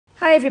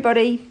Hi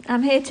everybody,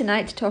 I'm here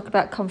tonight to talk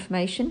about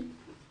conformation.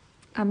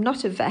 I'm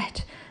not a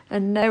vet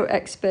and no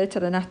expert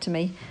on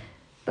anatomy,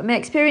 but my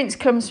experience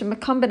comes from a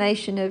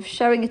combination of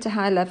showing at a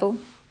high level,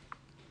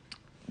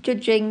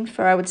 judging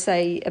for I would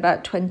say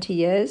about 20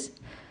 years,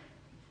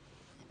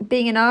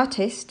 being an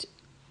artist,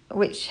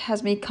 which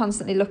has me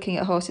constantly looking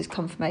at horses'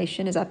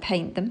 conformation as I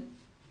paint them,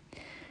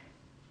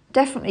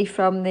 definitely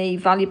from the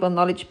valuable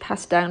knowledge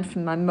passed down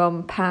from my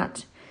mum,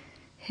 Pat,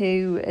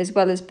 who, as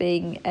well as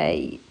being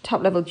a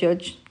top-level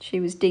judge, she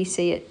was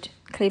DC at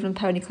Cleveland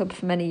Pony Club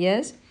for many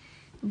years,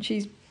 and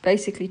she's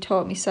basically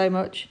taught me so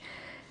much.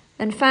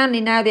 And finally,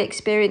 now the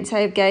experience I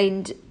have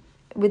gained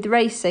with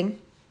racing,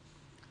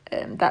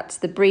 that's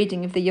the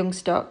breeding of the young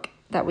stock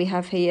that we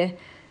have here,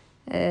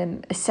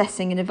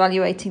 assessing and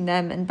evaluating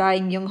them and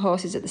buying young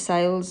horses at the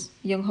sales,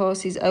 young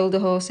horses, older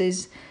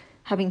horses,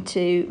 having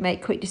to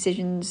make quick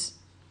decisions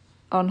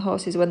on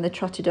horses when they're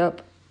trotted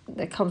up,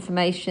 the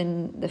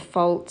conformation, the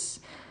faults,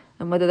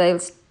 and whether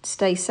they'll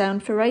stay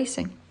sound for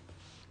racing.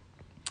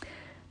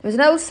 There's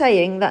an old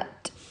saying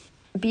that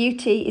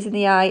beauty is in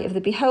the eye of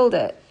the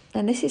beholder,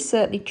 and this is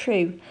certainly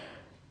true.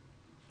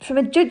 From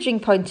a judging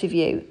point of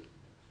view,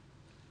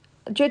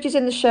 judges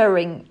in the show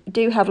ring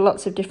do have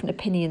lots of different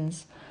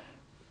opinions.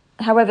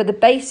 However, the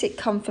basic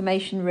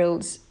conformation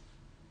rules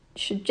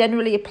should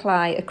generally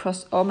apply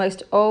across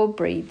almost all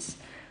breeds,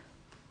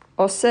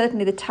 or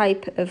certainly the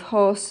type of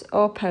horse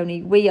or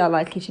pony we are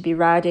likely to be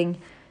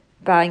riding,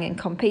 buying and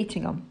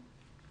competing on.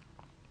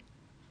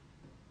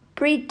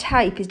 Breed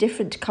type is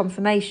different to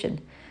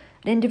conformation,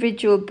 and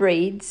individual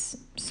breeds,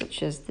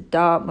 such as the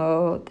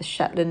Dartmoor, the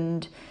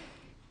Shetland,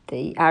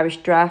 the Irish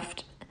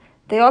Draft,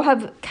 they all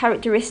have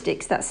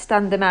characteristics that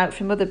stand them out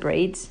from other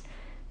breeds,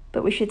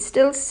 but we should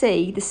still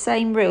see the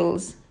same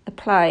rules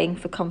applying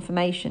for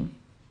conformation.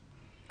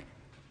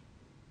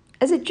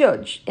 As a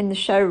judge in the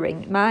show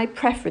ring, my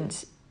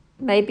preference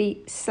may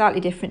be slightly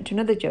different to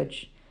another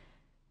judge.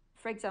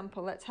 For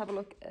example, let's have a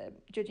look at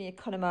judging a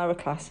Connemara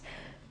class.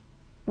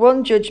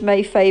 One judge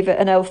may favour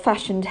an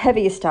old-fashioned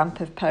heavier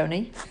stamp of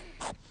pony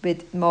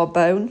with more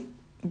bone,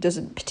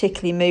 doesn't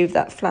particularly move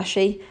that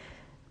flashy,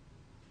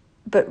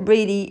 but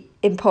really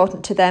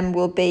important to them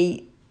will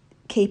be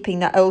keeping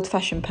that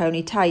old-fashioned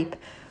pony type,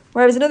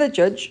 whereas another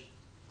judge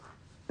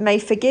may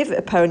forgive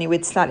a pony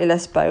with slightly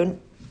less bone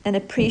and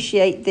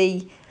appreciate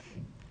the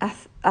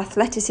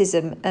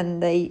athleticism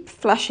and the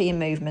flashy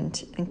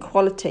movement and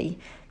quality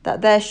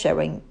that they're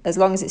showing, as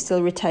long as it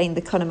still retained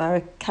the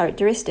Connemara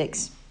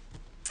characteristics.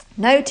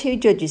 No two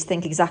judges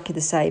think exactly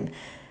the same,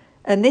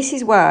 and this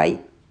is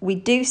why we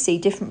do see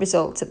different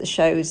results at the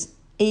shows,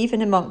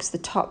 even amongst the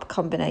top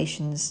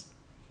combinations.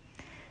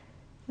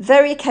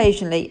 Very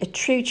occasionally, a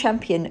true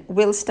champion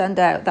will stand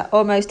out that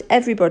almost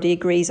everybody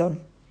agrees on.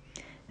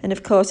 And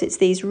of course, it's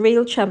these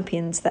real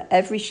champions that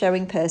every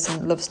showing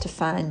person loves to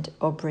find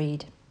or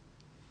breed.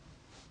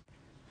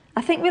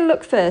 I think we'll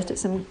look first at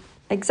some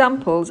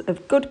examples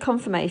of good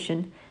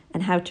conformation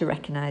and how to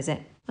recognise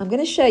it. I'm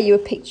going to show you a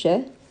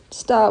picture, to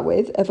start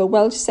with, of a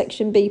Welsh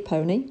Section B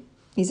pony.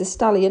 He's a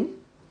stallion.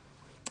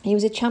 He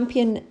was a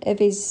champion of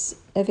his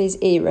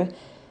era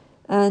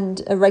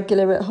and a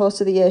regular at Horse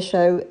of the Year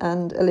show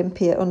and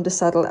Olympia under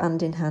saddle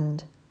and in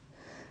hand.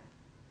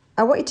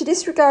 I want you to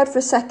disregard for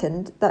a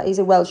second that he's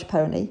a Welsh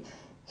pony.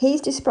 He's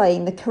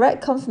displaying the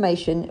correct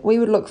conformation we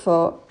would look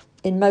for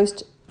in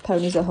most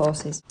ponies or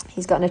horses.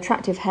 He's got an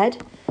attractive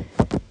head.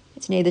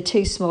 It's neither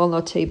too small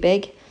nor too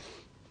big,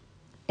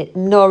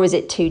 nor is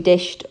it too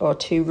dished or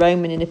too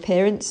Roman in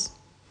appearance.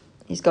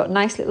 He's got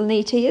nice little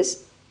neat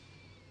ears.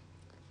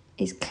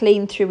 He's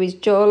clean through his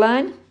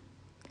jawline.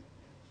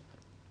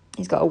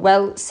 He's got a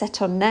well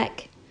set on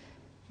neck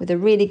with a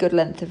really good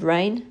length of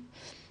rein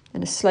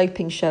and a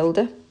sloping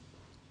shoulder.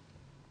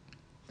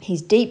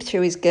 He's deep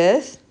through his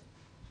girth.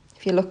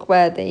 If you look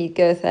where the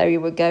girth area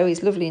would go,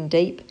 he's lovely and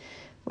deep,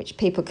 which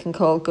people can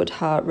call good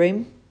heart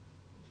room.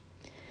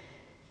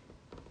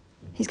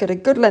 He's got a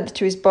good length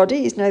to his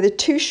body. He's neither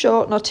too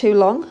short nor too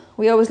long.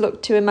 We always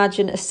look to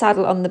imagine a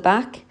saddle on the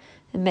back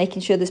and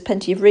making sure there's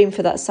plenty of room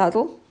for that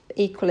saddle. But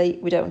equally,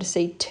 we don't want to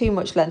see too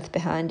much length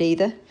behind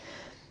either.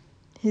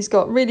 He's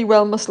got really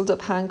well muscled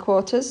up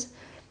hindquarters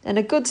and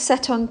a good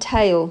set on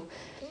tail.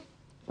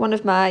 One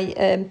of my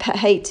pet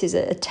hates is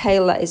a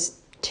tail that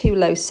is too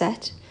low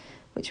set,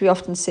 which we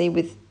often see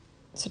with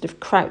sort of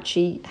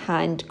crouchy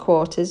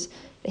hindquarters.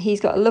 But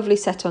he's got a lovely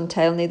set on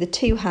tail, neither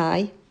too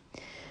high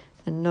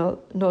and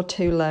nor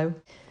too low.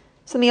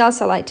 Something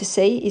else I like to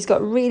see, he's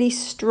got really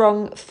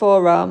strong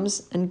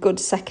forearms and good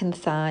second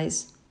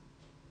thighs.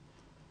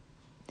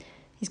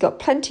 He's got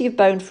plenty of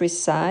bone for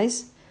his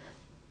size,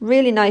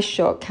 really nice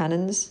short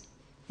cannons.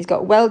 He's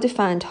got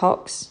well-defined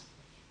hocks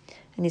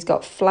and he's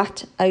got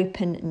flat,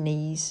 open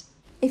knees.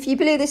 If you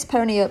blew this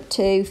pony up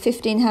to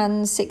 15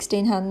 hands,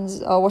 16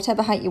 hands, or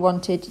whatever height you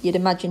wanted, you'd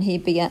imagine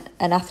he'd be an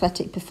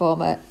athletic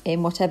performer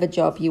in whatever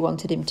job you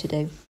wanted him to do.